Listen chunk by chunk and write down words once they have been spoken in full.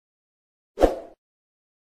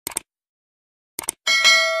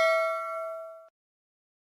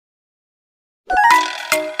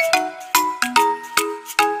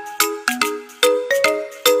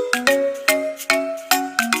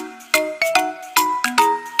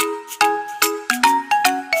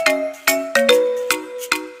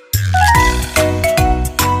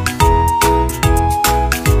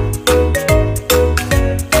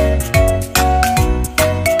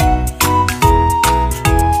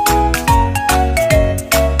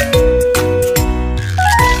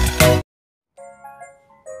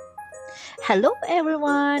Hello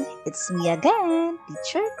everyone, it's me again,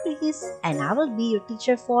 Teacher Chris, and I will be your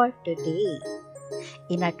teacher for today.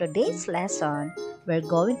 In our today's lesson, we're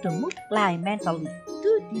going to multiply mentally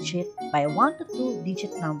 2-digit by 1 to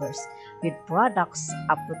 2-digit numbers with products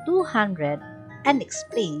up to 200 and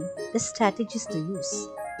explain the strategies to use.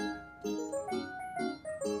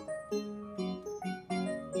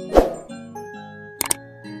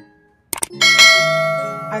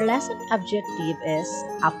 Our lesson objective is,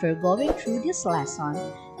 after going through this lesson,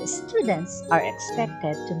 the students are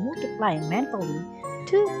expected to multiply mentally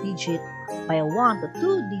 2-digit by 1 to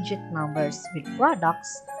 2-digit numbers with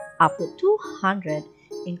products up to 200,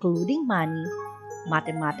 including money,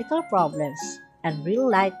 mathematical problems, and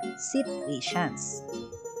real-life situations.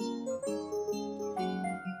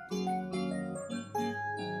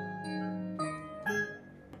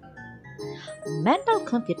 Mental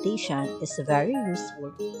computation is very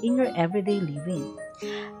useful in your everyday living.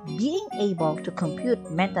 Being able to compute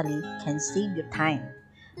mentally can save you time.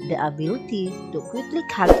 The ability to quickly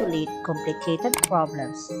calculate complicated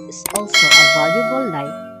problems is also a valuable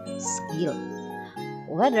life skill.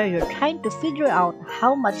 Whether you're trying to figure out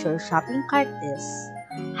how much your shopping cart is,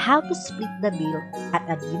 how to split the bill at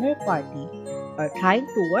a dinner party, or trying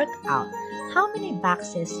to work out how many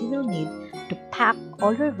boxes you will need to pack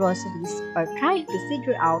all your groceries, or trying to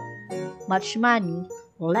figure out much money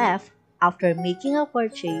left after making a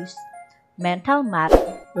purchase, mental math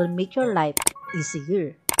will make your life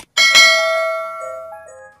easier.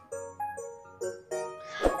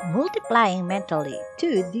 Multiplying mentally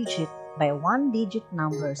 2-digit by 1-digit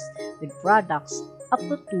numbers with products up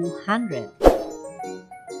to 200.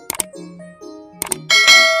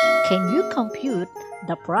 Can you compute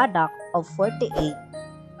the product of 48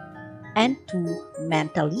 and 2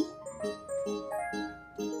 mentally?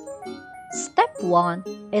 Step 1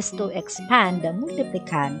 is to expand the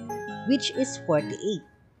multiplicand, which is 48.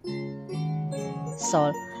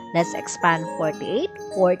 So, let's expand 48,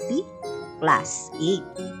 40 plus 8.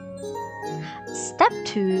 Step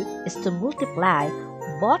 2 is to multiply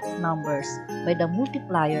both numbers by the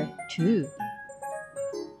multiplier 2.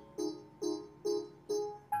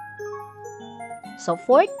 So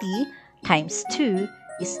 40 times 2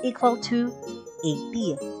 is equal to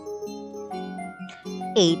 80.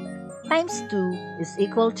 8 times 2 is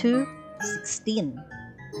equal to 16.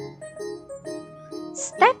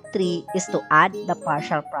 Step 3 is to add the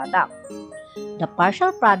partial product. The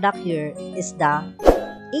partial product here is the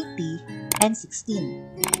 80 and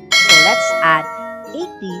 16. So let's add 80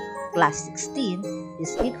 plus 16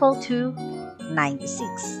 is equal to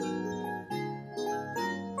 96.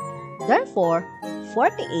 Therefore,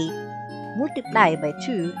 48 multiplied by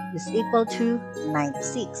 2 is equal to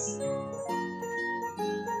 96.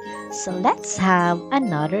 So let's have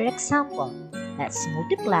another example. Let's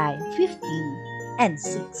multiply 15 and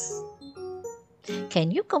 6.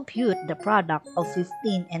 Can you compute the product of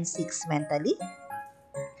 15 and 6 mentally?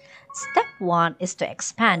 Step 1 is to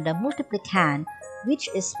expand the multiplicand, which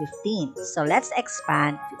is 15. So let's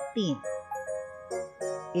expand 15.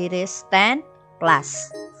 It is 10 plus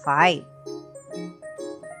 5.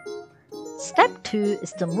 Step 2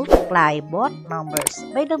 is to multiply both numbers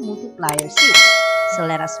by the multiplier 6. So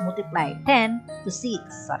let us multiply 10 to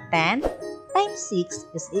 6. So 10 times 6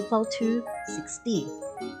 is equal to 60.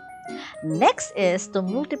 Next is to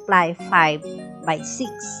multiply 5 by 6.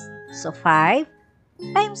 So 5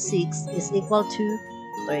 times 6 is equal to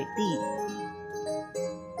 30.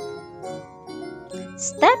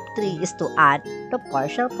 Step 3 is to add the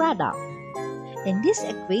partial product. In this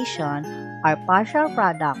equation, our partial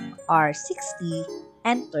product are 60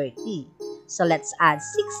 and 30. So let's add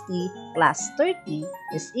 60 plus 30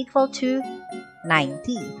 is equal to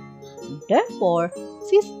 90. Therefore,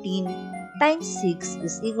 15 times 6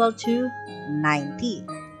 is equal to 90.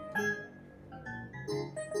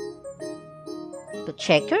 To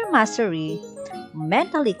check your mastery,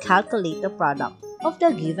 mentally calculate the product of the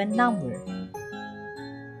given number.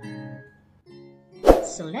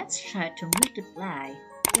 So let's try to multiply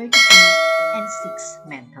 32 and 6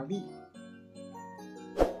 mentally.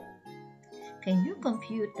 Can you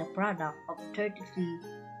compute the product of 33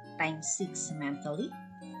 times 6 mentally?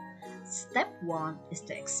 Step 1 is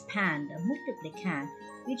to expand the multiplicand,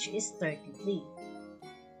 which is 33.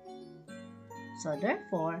 So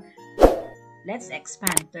therefore, let's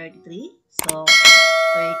expand 33. So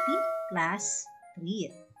 30 plus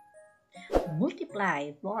 3.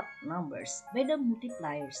 Multiply both numbers by the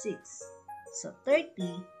multiplier 6. So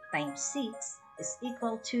 30 times 6 is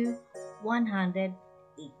equal to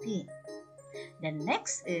 118. The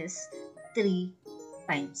next is 3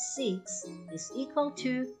 times 6 is equal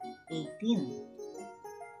to 18.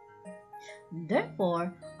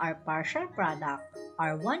 Therefore, our partial product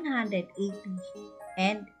are 180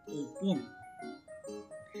 and 18.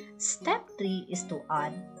 Step 3 is to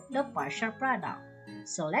add the partial product.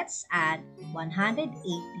 So let's add 180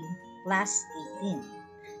 plus 18.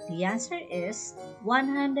 The answer is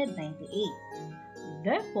 198.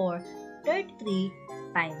 Therefore, 33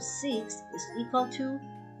 times 6 is equal to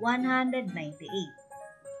 198.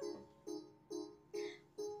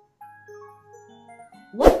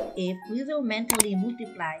 What if we will mentally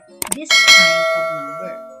multiply this kind of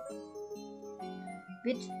number,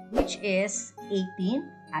 which is 18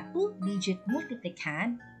 a 2-digit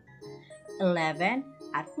multiplicand, 11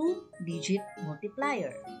 a 2-digit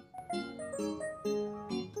multiplier.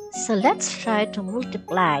 So let's try to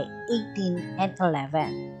multiply 18 and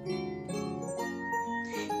 11.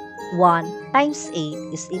 1 times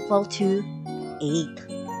 8 is equal to 8.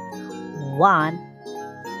 1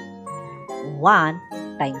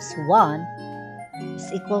 times 1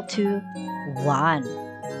 is equal to 1.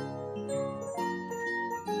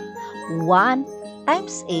 1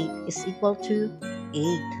 times 8 is equal to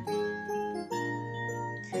 8.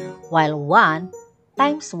 While 1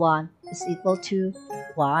 times 1 is equal to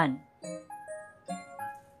 1.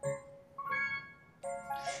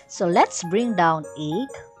 So let's bring down 8.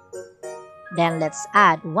 Then let's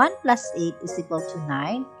add 1 plus 8 is equal to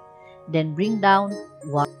 9. Then bring down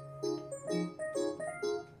 1.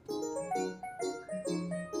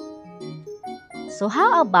 So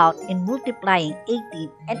how about in multiplying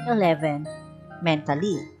 18 and 11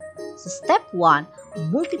 mentally? So step 1,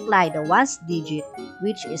 multiply the ones digit,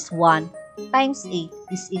 which is 1 times 8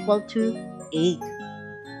 is equal to 8.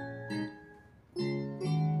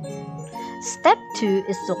 Step 2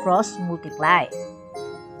 is to cross multiply.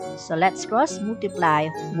 So let's cross multiply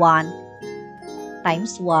 1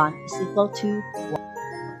 times 1 is equal to 1.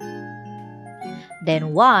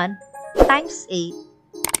 Then 1 times 8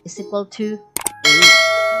 is equal to 8.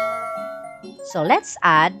 So let's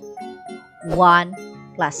add 1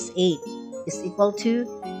 plus 8 is equal to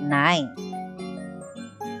 9.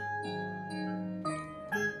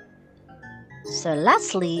 So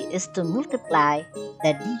lastly is to multiply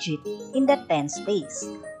the digit in the tens place.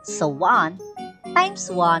 So 1 times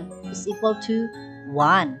 1 is equal to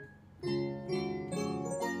 1.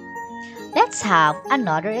 Let's have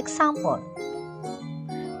another example.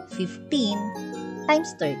 15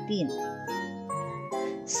 times 13.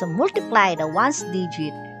 So multiply the ones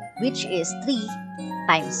digit, which is 3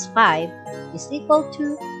 times 5 is equal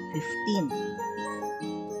to 15.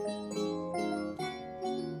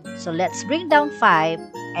 So let's bring down 5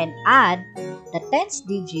 and add the tens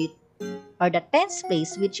digit or the tens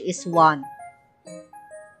place, which is 1.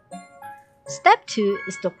 Step 2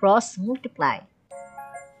 is to cross multiply.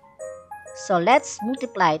 So let's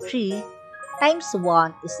multiply 3 times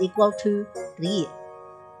 1 is equal to 3.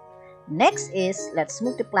 Next is let's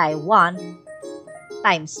multiply 1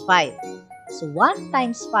 times 5. So 1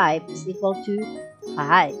 times 5 is equal to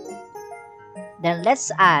 5. Then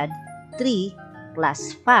let's add 3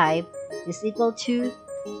 plus 5 is equal to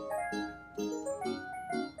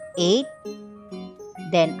 8.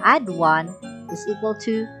 Then add 1 is equal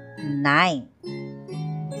to 9.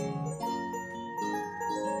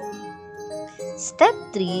 Step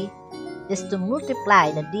 3 is to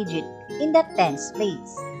multiply the digit in the tens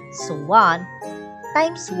place. So 1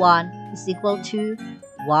 times 1 is equal to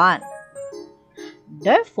 1.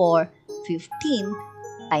 Therefore, 15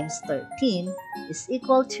 times 13 is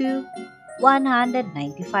equal to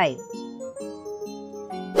 195.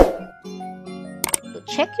 To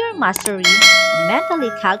check your mastery, mentally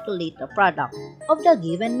calculate the product of the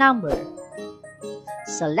given number.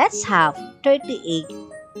 So let's have 38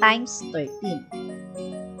 times 13.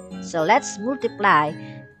 So let's multiply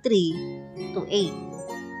 3 to 8.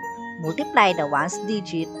 Multiply the ones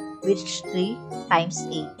digit, which 3 times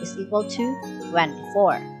 8 is equal to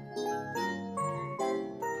 24.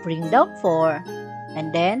 Bring down 4 and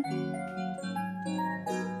then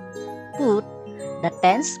put the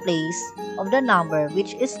tens place of the number,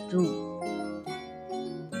 which is 2.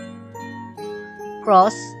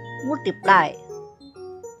 Cross multiply.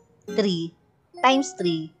 3 times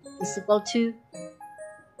 3 is equal to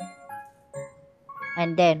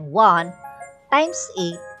And then 1 times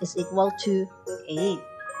 8 is equal to 8.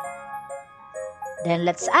 Then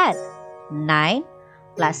let's add 9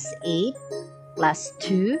 plus 8 plus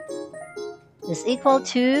 2 is equal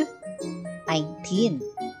to 19.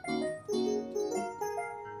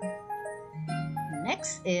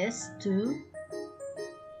 Next is to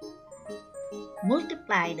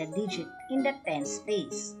multiply the digit in the tens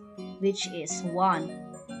place, which is 1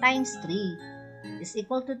 times 3 is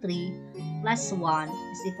equal to 3 plus 1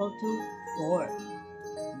 is equal to 4.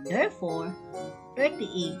 Therefore,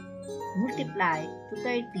 38 multiplied to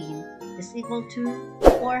 13 is equal to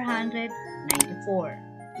 494.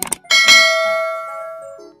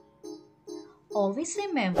 Always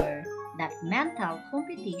remember that mental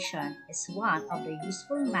computation is one of the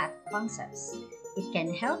useful math concepts. It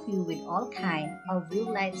can help you with all kinds of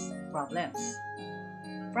real-life problems.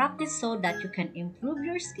 Practice so that you can improve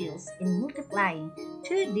your skills in multiplying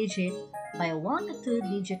 2-digit by 1 to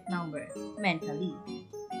 2-digit number mentally.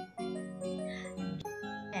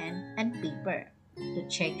 Pen and paper. To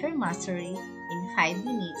check your mastery, in 5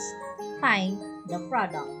 minutes, find the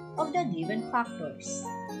product of the given factors.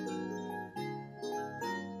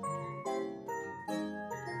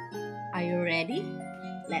 Are you ready?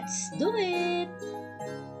 Let's do it!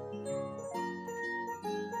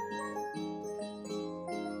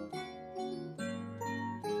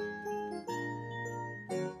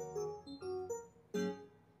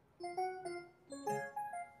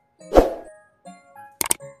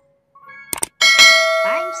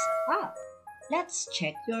 Time's up! Let's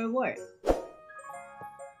check your work.